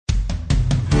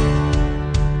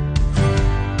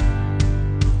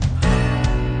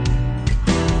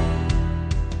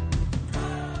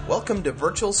Welcome to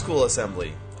Virtual School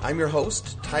Assembly. I'm your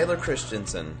host, Tyler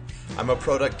Christensen. I'm a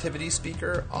productivity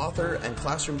speaker, author, and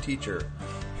classroom teacher.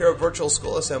 Here at Virtual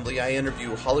School Assembly, I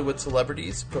interview Hollywood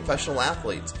celebrities, professional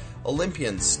athletes,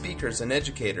 Olympians, speakers, and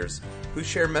educators who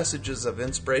share messages of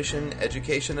inspiration,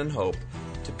 education, and hope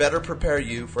to better prepare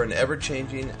you for an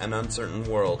ever-changing and uncertain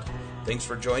world. Thanks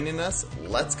for joining us.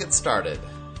 Let's get started.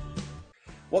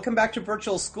 Welcome back to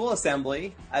Virtual School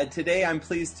Assembly. Today I'm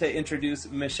pleased to introduce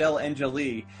Michelle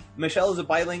Angeli. Michelle is a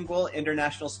bilingual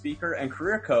international speaker and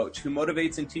career coach who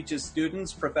motivates and teaches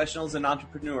students, professionals, and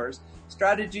entrepreneurs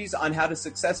strategies on how to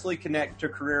successfully connect to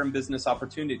career and business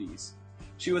opportunities.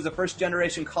 She was a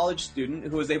first-generation college student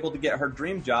who was able to get her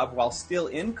dream job while still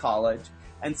in college,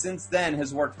 and since then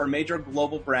has worked for major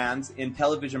global brands in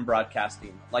television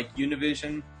broadcasting like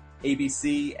Univision,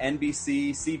 ABC,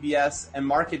 NBC, CBS, and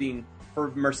marketing for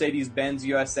Mercedes-Benz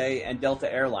USA and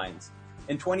Delta Airlines.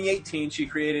 In 2018, she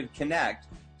created Connect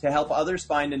to help others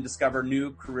find and discover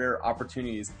new career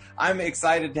opportunities. I'm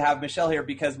excited to have Michelle here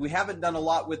because we haven't done a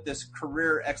lot with this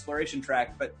career exploration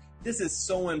track, but this is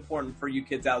so important for you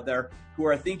kids out there who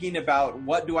are thinking about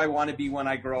what do I want to be when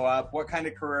I grow up, what kind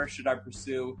of career should I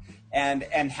pursue, and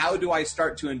how do I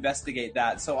start to investigate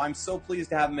that. So I'm so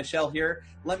pleased to have Michelle here.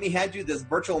 Let me hand you this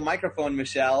virtual microphone,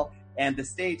 Michelle, and the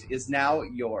stage is now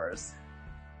yours.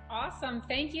 Awesome.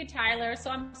 Thank you, Tyler. So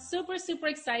I'm super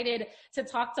excited to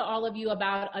talk to all of you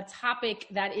about a topic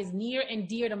that is near and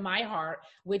dear to my heart,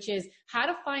 which is how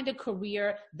to find a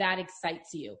career that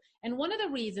excites you. And one of the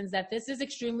reasons that this is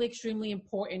extremely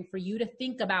important for you to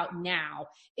think about now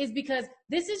is because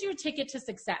this is your ticket to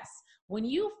success. When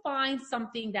you find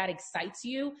something that excites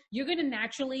you, you're going to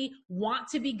naturally want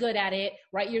to be good at it,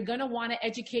 right? You're going to want to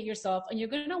educate yourself and you're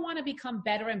going to want to become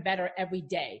better and better every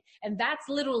day. And that's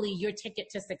literally your ticket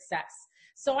to success.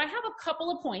 So I have a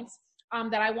couple of points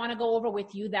that I want to go over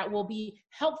with you that will be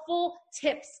helpful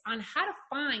tips on how to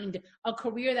find a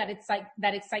career that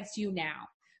excites you now.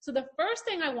 So the first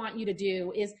thing I want you to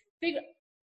do is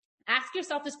ask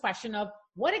yourself this question of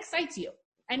what excites you?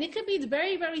 And it could be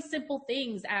very simple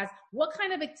things as what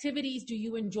kind of activities do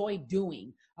you enjoy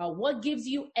doing? What gives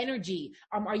you energy?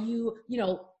 Are you,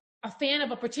 a fan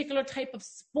of a particular type of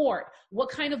sport? What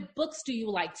kind of books do you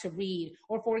like to read?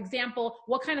 Or for example,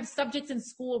 what kind of subjects in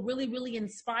school really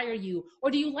inspire you?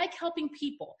 Or do you like helping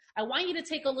people? I want you to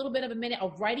take a little bit of a minute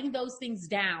of writing those things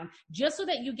down just so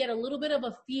that you get a little bit of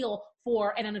a feel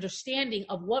for and an understanding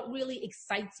of what really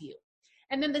excites you.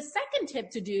 And then the second tip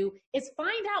to do is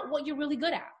find out what you're really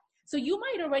good at. So you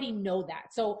might already know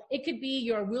that. So it could be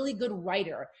you're a really good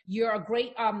writer. You're a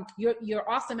great, you're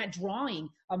awesome at drawing.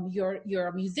 You're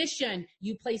a musician.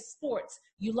 You play sports.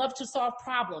 You love to solve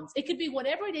problems. It could be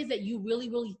whatever it is that you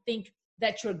really think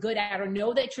that you're good at or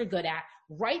know that you're good at.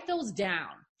 Write those down.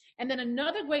 And then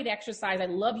another great exercise I'd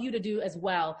love you to do as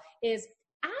well is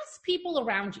ask people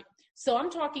around you. So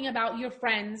I'm talking about your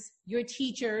friends, your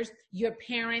teachers, your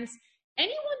parents,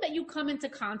 anyone that you come into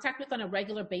contact with on a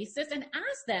regular basis, and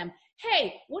ask them,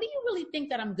 hey, what do you really think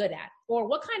that I'm good at? Or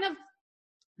what kind of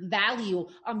value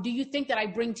do you think that I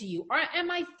bring to you? Or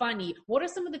am I funny? What are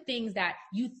some of the things that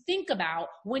you think about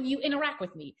when you interact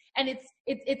with me? And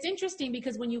it's interesting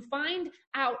because when you find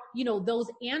out, those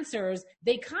answers,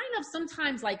 they kind of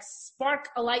sometimes like spark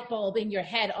a light bulb in your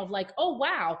head of like, oh,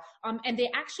 wow. And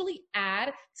they actually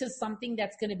add to something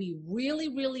that's going to be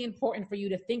really important for you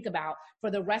to think about for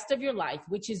the rest of your life,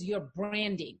 which is your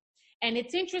branding. And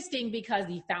it's interesting because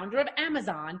the founder of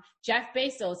Amazon, Jeff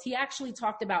Bezos, he actually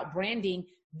talked about branding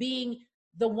being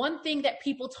the one thing that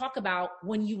people talk about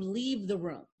when you leave the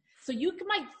room. So you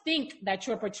might think that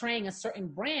you're portraying a certain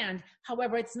brand.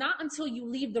 However, it's not until you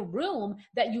leave the room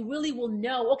that you really will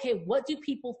know, okay, what do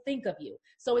people think of you?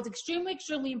 So it's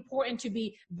extremely important to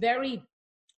be very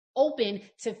open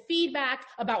to feedback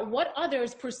about what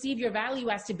others perceive your value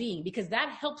as to being, because that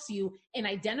helps you in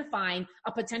identifying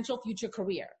a potential future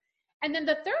career. And then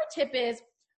the third tip is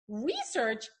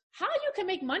research how you can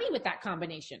make money with that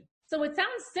combination. So it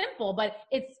sounds simple, but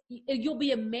you'll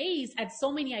be amazed at so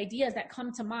many ideas that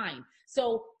come to mind.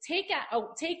 So take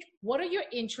what are your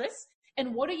interests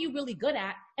and what are you really good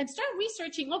at, and start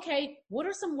researching, okay, what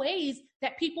are some ways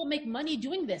that people make money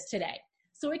doing this today?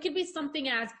 So it could be something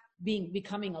as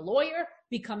becoming a lawyer,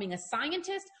 becoming a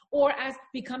scientist, or as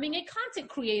becoming a content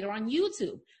creator on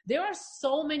YouTube. There are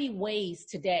so many ways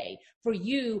today for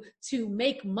you to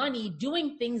make money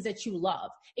doing things that you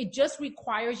love. It just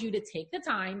requires you to take the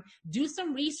time, do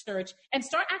some research, and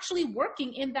start actually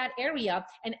working in that area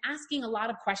and asking a lot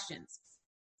of questions.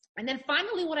 And then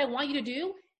finally, what I want you to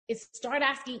do is start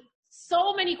asking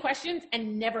so many questions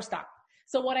and never stop.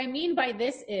 So what I mean by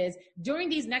this is during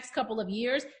these next couple of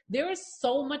years, there is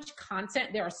so much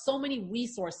content. There are so many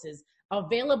resources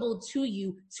available to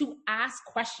you to ask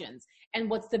questions. And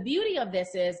what's the beauty of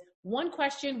this is one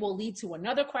question will lead to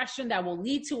another question that will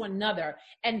lead to another.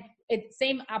 And it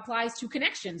same applies to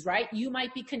connections, right? You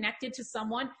might be connected to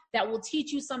someone that will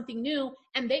teach you something new,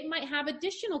 and they might have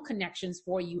additional connections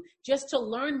for you just to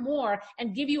learn more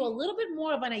and give you a little bit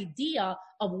more of an idea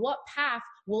of what path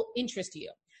will interest you.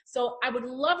 So I would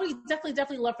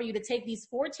definitely love for you to take these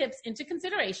 4 tips into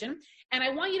consideration. And I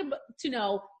want you to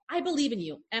know, I believe in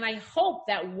you. And I hope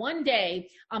that one day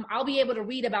I'll be able to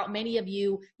read about many of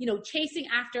you, chasing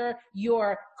after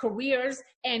your careers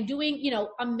and doing,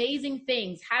 amazing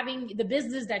things, having the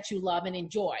business that you love and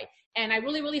enjoy. And I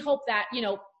really, really hope that,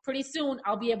 pretty soon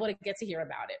I'll be able to get to hear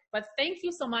about it. But thank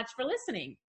you so much for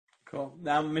listening. Cool.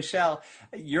 Now, Michelle,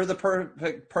 you're the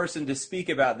perfect person to speak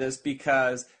about this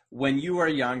because when you were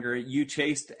younger, you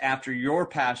chased after your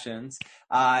passions.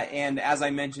 And as I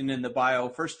mentioned in the bio,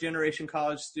 first-generation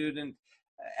college student,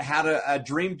 had a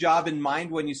dream job in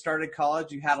mind when you started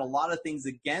college. You had a lot of things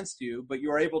against you, but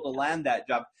you were able to land that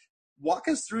job. Walk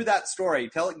us through that story.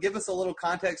 Give us a little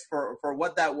context for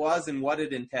what that was and what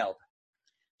it entailed.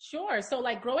 Sure. So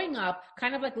like growing up,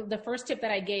 kind of like the first tip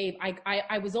that I gave,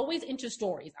 I was always into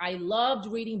stories. I loved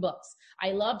reading books.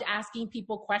 I loved asking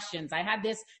people questions. I had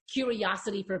this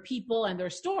curiosity for people and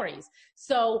their stories.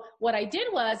 So what I did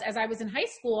was, as I was in high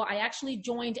school, I actually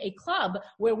joined a club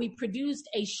where we produced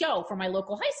a show for my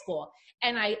local high school.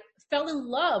 And I fell in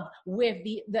love with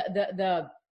the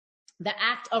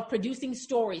act of producing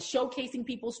stories, showcasing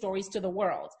people's stories to the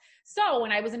world. So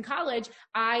when I was in college,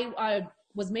 I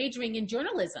was majoring in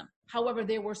journalism. However,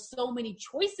 there were so many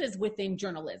choices within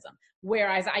journalism,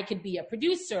 whereas I could be a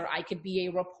producer, I could be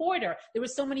a reporter. There were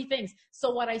so many things.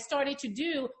 So what I started to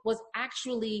do was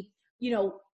actually,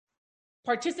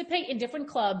 participate in different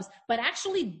clubs, but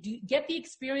actually get the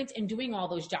experience in doing all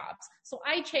those jobs. So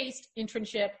I chased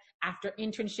internship after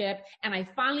internship, and I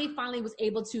finally was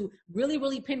able to really,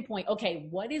 really pinpoint, okay,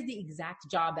 what is the exact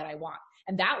job that I want?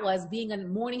 And that was being a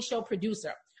morning show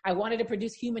producer. I wanted to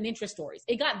produce human interest stories.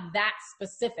 It got that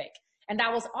specific. And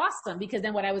that was awesome because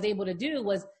then what I was able to do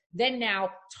was then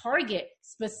now target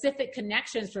specific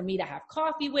connections for me to have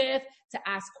coffee with, to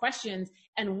ask questions.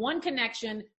 And one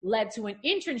connection led to an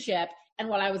internship. And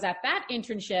while I was at that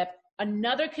internship,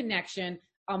 another connection,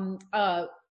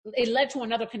 it led to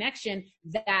another connection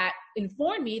that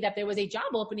informed me that there was a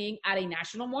job opening at a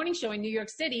national morning show in New York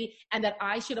City and that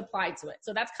I should apply to it.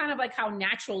 So that's kind of like how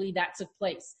naturally that took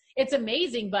place. It's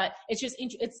amazing, but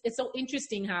it's so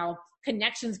interesting how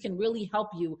connections can really help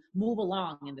you move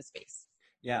along in the space.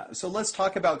 Yeah, so let's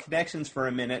talk about connections for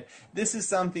a minute. This is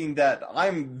something that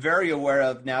I'm very aware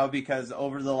of now because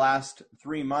over the last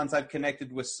 3 months, I've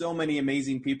connected with so many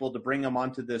amazing people to bring them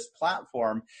onto this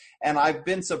platform. And I've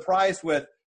been surprised with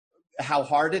how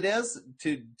hard it is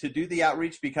to do the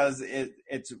outreach because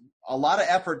it's a lot of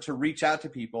effort to reach out to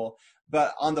people.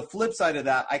 But on the flip side of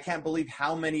that, I can't believe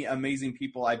how many amazing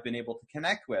people I've been able to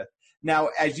connect with. Now,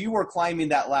 as you were climbing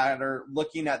that ladder,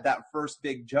 looking at that first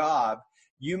big job,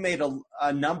 you made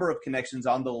a number of connections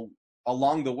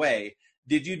along the way.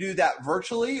 Did you do that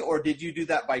virtually or did you do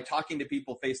that by talking to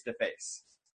people face to face?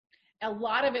 A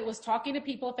lot of it was talking to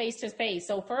people face to face.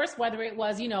 So first, whether it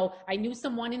was, I knew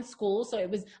someone in school, so it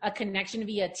was a connection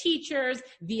via teachers,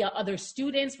 via other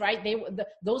students, right?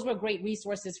 Those were great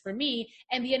resources for me.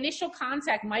 And the initial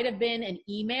contact might have been an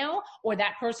email, or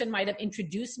that person might have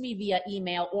introduced me via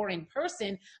email or in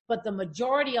person. But the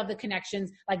majority of the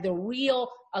connections, like the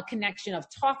real connection of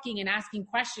talking and asking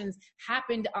questions,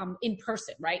 happened in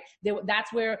person, right?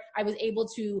 That's where I was able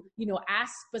to,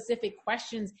 ask specific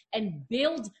questions and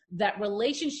build that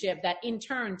relationship that in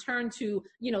turn turned to,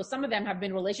 some of them have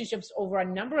been relationships over a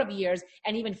number of years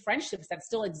and even friendships that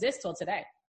still exist till today.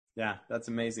 Yeah, that's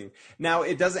amazing. Now,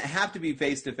 it doesn't have to be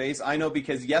face-to-face. I know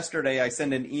because yesterday I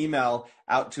sent an email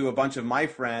out to a bunch of my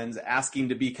friends asking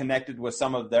to be connected with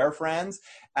some of their friends.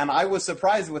 And I was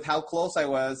surprised with how close I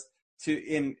was to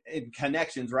in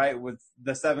connections, right? With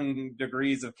the 7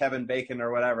 degrees of Kevin Bacon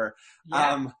or whatever.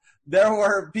 Yeah. There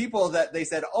were people that they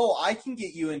said, oh, I can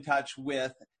get you in touch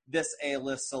with this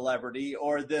A-list celebrity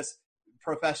or this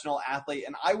professional athlete.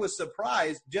 And I was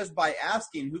surprised just by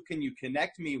asking, who can you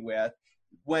connect me with?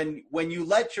 When you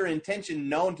let your intention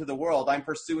known to the world, I'm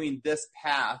pursuing this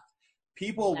path,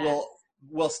 people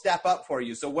will step up for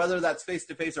you. So whether that's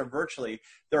face-to-face or virtually,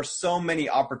 there are so many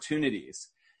opportunities.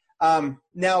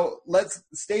 Now, let's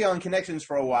stay on connections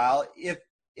for a while.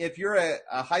 If you're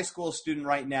a high school student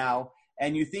right now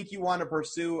and you think you want to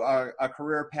pursue a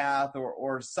career path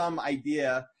or some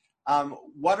idea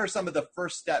what are some of the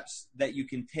first steps that you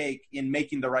can take in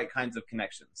making the right kinds of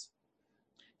connections?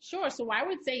 Sure. So I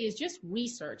would say is just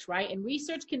research, right? And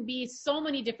research can be so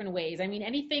many different ways. I mean,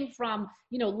 anything from,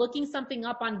 looking something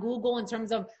up on Google in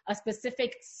terms of a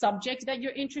specific subject that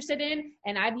you're interested in.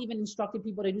 And I've even instructed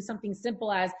people to do something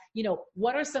simple as,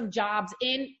 what are some jobs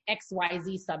in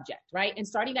XYZ subject, right? And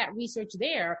starting that research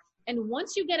there. And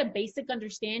once you get a basic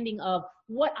understanding of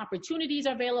what opportunities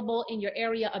are available in your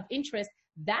area of interest,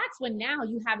 that's when now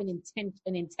you have an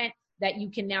intent that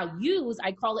you can now use.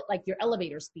 I call it like your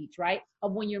elevator speech, right?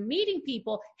 Of when you're meeting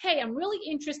people, hey, I'm really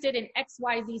interested in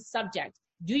XYZ subject.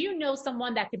 Do you know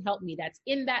someone that could help me that's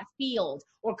in that field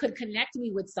or could connect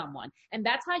me with someone? And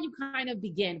that's how you kind of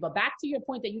begin. But back to your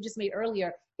point that you just made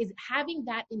earlier is having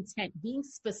that intent, being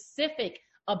specific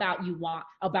about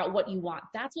what you want.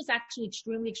 That's what's actually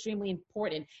extremely, extremely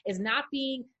important, is not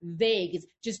being vague. It's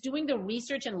just doing the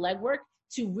research and legwork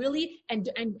to really and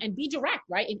be direct,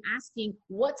 right? In asking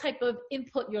what type of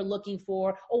input you're looking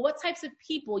for or what types of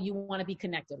people you want to be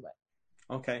connected with.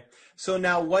 Okay. So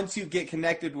now once you get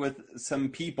connected with some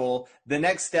people, the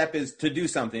next step is to do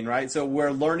something, right? So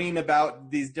we're learning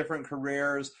about these different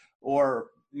careers, or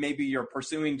maybe you're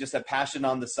pursuing just a passion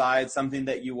on the side, something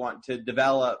that you want to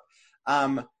develop.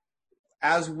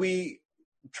 As we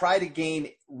try to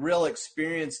gain real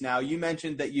experience now, you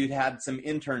mentioned that you'd had some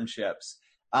internships.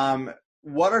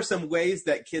 What are some ways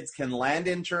that kids can land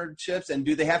internships, and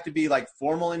do they have to be like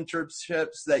formal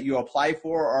internships that you apply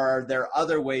for, or are there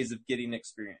other ways of getting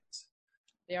experience?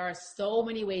 There are so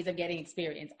many ways of getting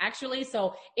experience. Actually,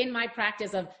 so in my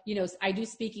practice of, I do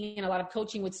speaking and a lot of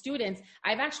coaching with students,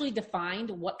 I've actually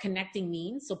defined what connecting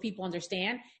means so people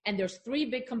understand. And there's 3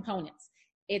 big components.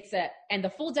 And the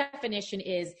full definition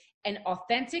is an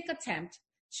authentic attempt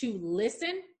to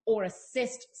listen or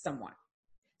assist someone.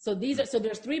 So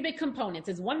there's 3 big components.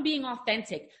 Is one, being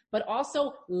authentic, but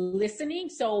also listening.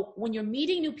 So when you're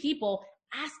meeting new people,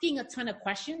 asking a ton of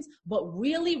questions, but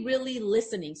really, really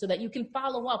listening so that you can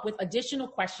follow up with additional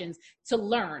questions to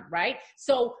learn, right?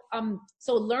 So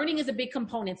learning is a big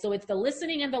component. So it's the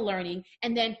listening and the learning.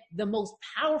 And then the most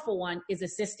powerful one is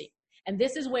assisting. And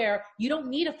this is where you don't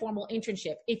need a formal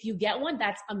internship. If you get one,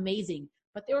 that's amazing.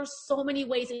 But there are so many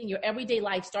ways in your everyday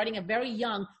life, starting at very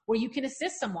young, where you can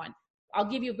assist someone. I'll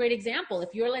give you a great example. If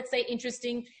you're, let's say,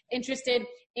 interested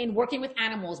in working with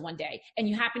animals one day, and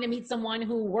you happen to meet someone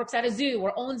who works at a zoo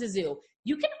or owns a zoo,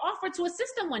 you can offer to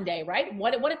assist them one day, right?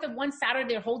 What if one Saturday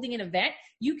they're holding an event?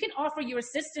 You can offer your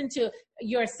assistance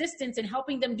in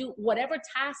helping them do whatever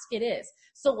task it is.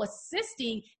 So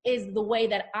assisting is the way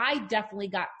that I definitely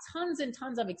got tons and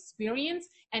tons of experience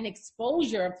and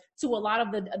exposure to a lot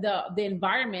of the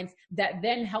environments that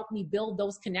then helped me build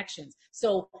those connections.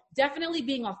 So definitely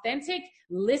being authentic,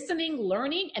 listening,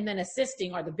 learning, and then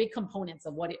assisting are the big components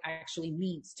of what it actually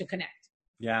means to connect.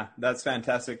 Yeah, that's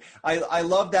fantastic. I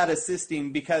love that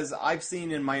assisting, because I've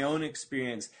seen in my own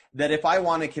experience that if I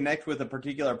want to connect with a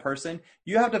particular person,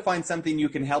 you have to find something you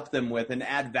can help them with and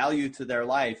add value to their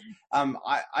life.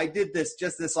 I did this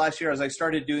just this last year as I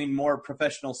started doing more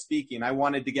professional speaking. I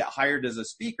wanted to get hired as a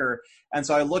speaker. And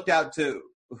so I looked out to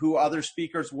who other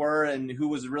speakers were and who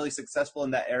was really successful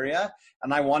in that area.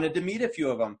 And I wanted to meet a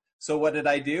few of them. So what did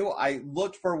I do? I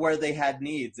looked for where they had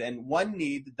needs. And one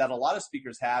need that a lot of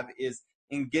speakers have is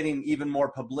in getting even more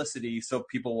publicity so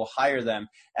people will hire them.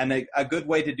 And a good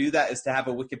way to do that is to have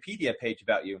a Wikipedia page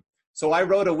about you. So I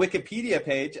wrote a Wikipedia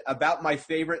page about my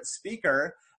favorite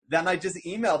speaker. Then I just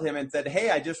emailed him and said, hey,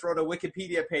 I just wrote a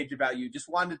Wikipedia page about you. Just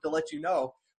wanted to let you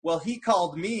know. Well, he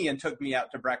called me and took me out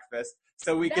to breakfast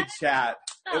so we could chat.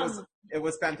 It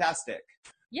was fantastic.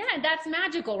 Yeah, and that's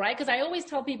magical, right? Because I always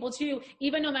tell people too,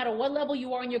 even no matter what level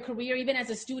you are in your career, even as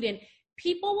a student,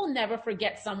 people will never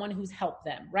forget someone who's helped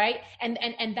them, right? And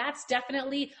that's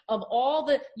definitely, of all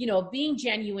the, being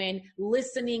genuine,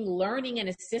 listening, learning, and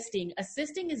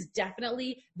assisting is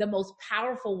definitely the most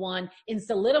powerful one in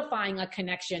solidifying a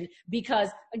connection, because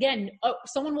again,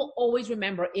 someone will always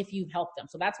remember if you've helped them.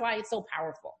 So that's why it's so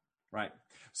powerful. Right.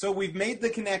 So we've made the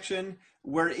connection.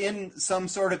 We're in some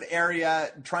sort of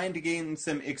area trying to gain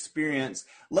some experience.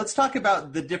 Let's talk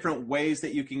about the different ways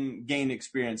that you can gain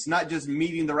experience, not just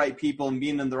meeting the right people and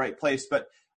being in the right place, but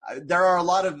there are a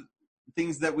lot of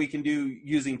things that we can do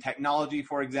using technology,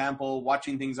 for example,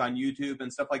 watching things on YouTube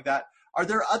and stuff like that. Are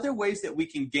there other ways that we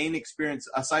can gain experience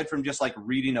aside from just like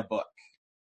reading a book?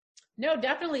 No,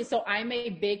 definitely. So I'm a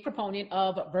big proponent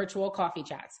of virtual coffee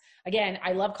chats. Again,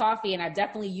 I love coffee and I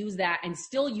definitely use that and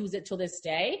still use it till this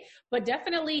day. But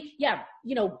definitely, yeah,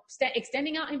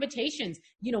 extending out invitations,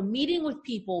 meeting with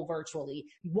people virtually,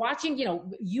 watching,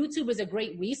 YouTube is a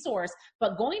great resource.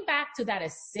 But going back to that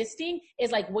assisting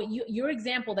is like what your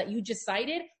example that you just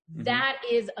cited, that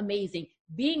is amazing.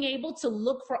 Being able to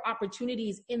look for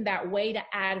opportunities in that way to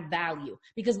add value,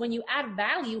 because when you add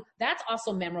value, that's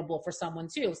also memorable for someone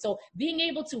too. So being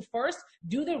able to first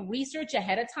do the research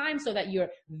ahead of time so that you're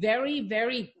very,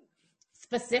 very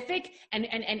specific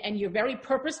and you're very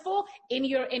purposeful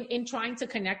in trying to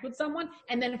connect with someone,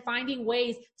 and then finding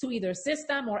ways to either assist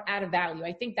them or add value.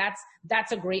 I think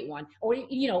that's a great one. Or,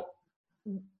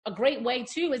 a great way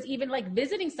too is even like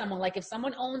visiting someone. Like if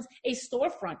someone owns a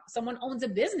storefront, someone owns a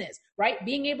business, right?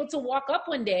 Being able to walk up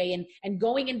one day and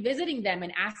going and visiting them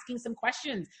and asking some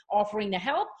questions, offering to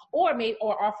help or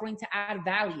offering to add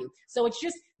value. So it's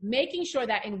just making sure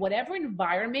that in whatever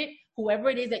environment,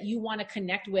 whoever it is that you want to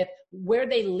connect with, where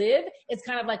they live, it's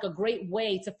kind of like a great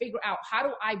way to figure out, how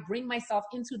do I bring myself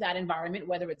into that environment,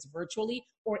 whether it's virtually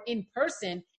or in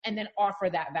person, and then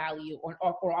offer that value or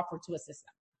offer to assist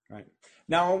them. Right.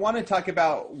 Now, I want to talk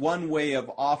about one way of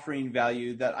offering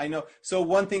value that I know. So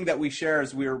one thing that we share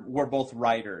is we're both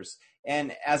writers.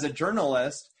 And as a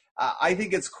journalist, I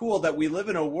think it's cool that we live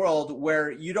in a world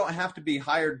where you don't have to be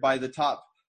hired by the top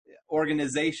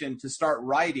organization to start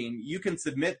writing. You can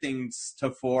submit things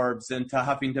to Forbes and to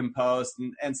Huffington Post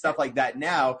and stuff like that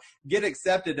now, get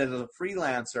accepted as a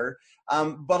freelancer.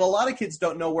 But a lot of kids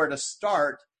don't know where to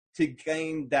start to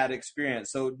gain that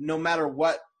experience. So no matter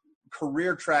what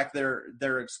career track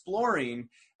they're exploring,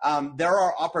 there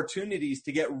are opportunities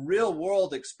to get real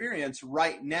world experience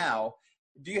right now.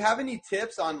 Do you have any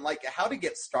tips on like how to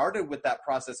get started with that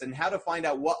process and how to find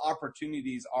out what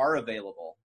opportunities are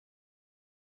available?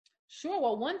 Sure.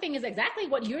 Well, one thing is exactly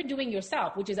what you're doing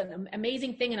yourself, which is an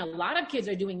amazing thing. And a lot of kids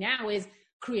are doing now is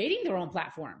creating their own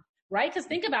platform. Right? Because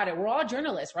think about it, we're all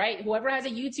journalists, right? Whoever has a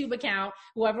YouTube account,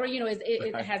 whoever,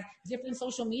 has different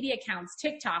social media accounts,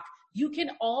 TikTok, you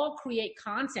can all create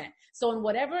content. So in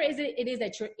whatever it is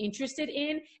that you're interested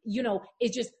in,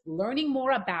 it's just learning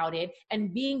more about it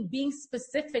and being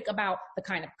specific about the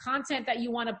kind of content that you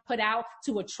want to put out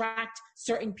to attract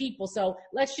certain people. So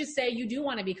let's just say you do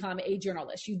want to become a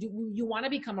journalist. You want to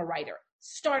become a writer.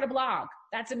 Start a blog.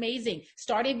 That's amazing.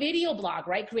 Start a video blog,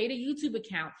 right? Create a YouTube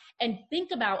account and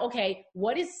think about, okay,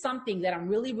 what is something that I'm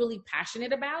really, really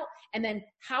passionate about? And then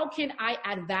how can I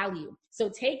add value? So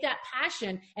take that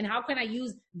passion and how can I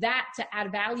use that to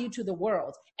add value to the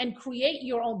world and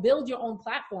build your own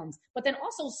platforms, but then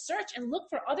also search and look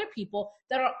for other people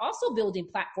that are also building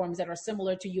platforms that are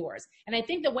similar to yours. And I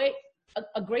think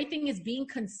a great thing is being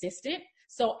consistent.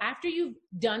 So after you've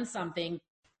done something,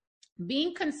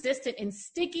 being consistent and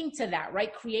sticking to that,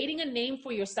 right? Creating a name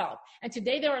for yourself. And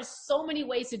today there are so many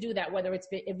ways to do that, whether it's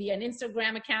via an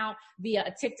Instagram account, via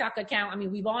a TikTok account. I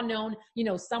mean, we've all known,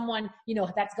 someone,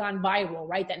 that's gone viral,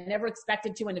 right? That never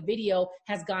expected to, and a video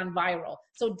has gone viral.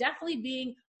 So definitely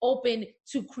being open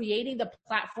to creating the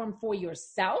platform for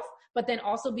yourself, but then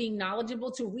also being knowledgeable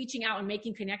to reaching out and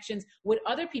making connections with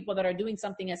other people that are doing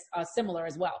something as similar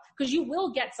as well, because you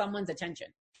will get someone's attention.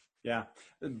 Yeah,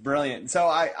 brilliant. So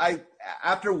I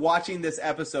after watching this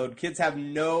episode, kids have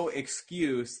no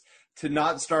excuse to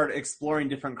not start exploring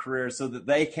different careers so that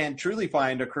they can truly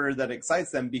find a career that excites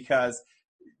them, because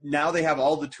now they have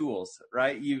all the tools,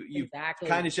 right? You've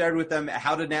kind of shared with them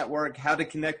how to network, how to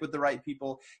connect with the right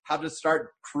people, how to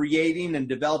start creating and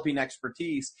developing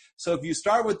expertise. So if you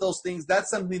start with those things, that's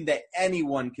something that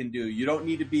anyone can do. You don't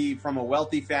need to be from a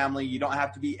wealthy family. You don't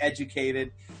have to be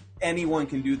educated. Anyone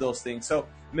can do those things. So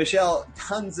Michelle,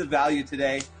 tons of value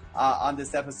today on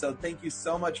this episode. Thank you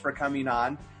so much for coming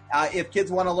on. If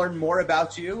kids want to learn more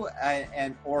about you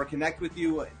or connect with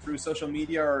you through social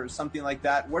media or something like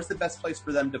that, where's the best place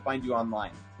for them to find you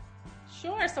online?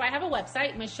 Sure. So I have a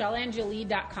website,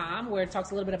 michelleangelie.com, where it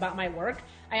talks a little bit about my work.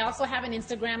 I also have an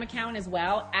Instagram account as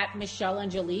well,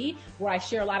 @MichelleAngelie, where I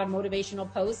share a lot of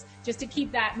motivational posts just to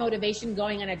keep that motivation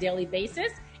going on a daily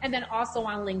basis. And then also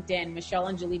on LinkedIn, Michelle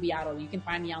Angelie Beato. You can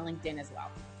find me on LinkedIn as well.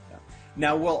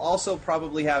 Now, we'll also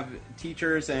probably have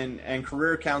teachers and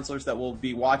career counselors that will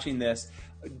be watching this.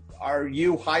 Are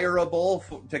you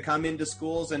hireable to come into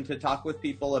schools and to talk with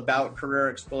people about career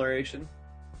exploration?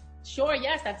 Sure,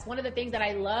 yes. That's one of the things that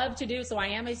I love to do. So I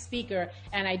am a speaker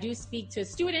and I do speak to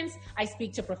students. I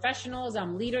speak to professionals,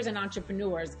 leaders and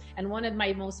entrepreneurs. And one of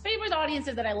my most favorite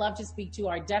audiences that I love to speak to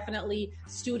are definitely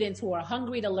students who are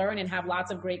hungry to learn and have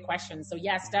lots of great questions. So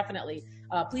yes, definitely.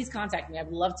 Please contact me. I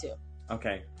would love to.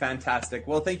 Okay, fantastic.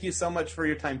 Well, thank you so much for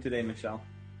your time today, Michelle.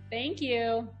 Thank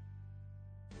you.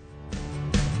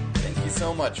 Thank you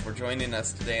so much for joining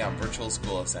us today on Virtual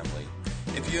School Assembly.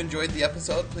 If you enjoyed the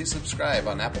episode, please subscribe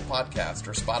on Apple Podcast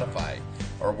or Spotify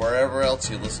or wherever else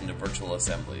you listen to Virtual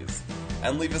Assemblies.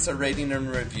 And leave us a rating and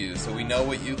review so we know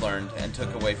what you learned and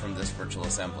took away from this Virtual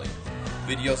Assembly.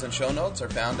 Videos and show notes are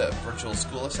found at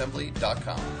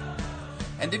virtualschoolassembly.com.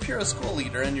 And if you're a school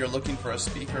leader and you're looking for a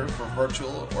speaker for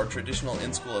virtual or traditional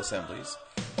in-school assemblies,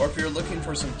 or if you're looking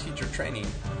for some teacher training,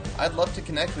 I'd love to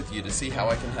connect with you to see how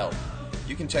I can help.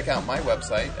 You can check out my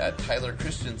website at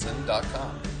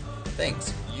tylerchristiansen.com.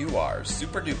 Thanks, you are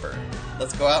super duper.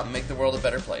 Let's go out and make the world a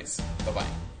better place.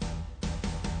 Bye-bye.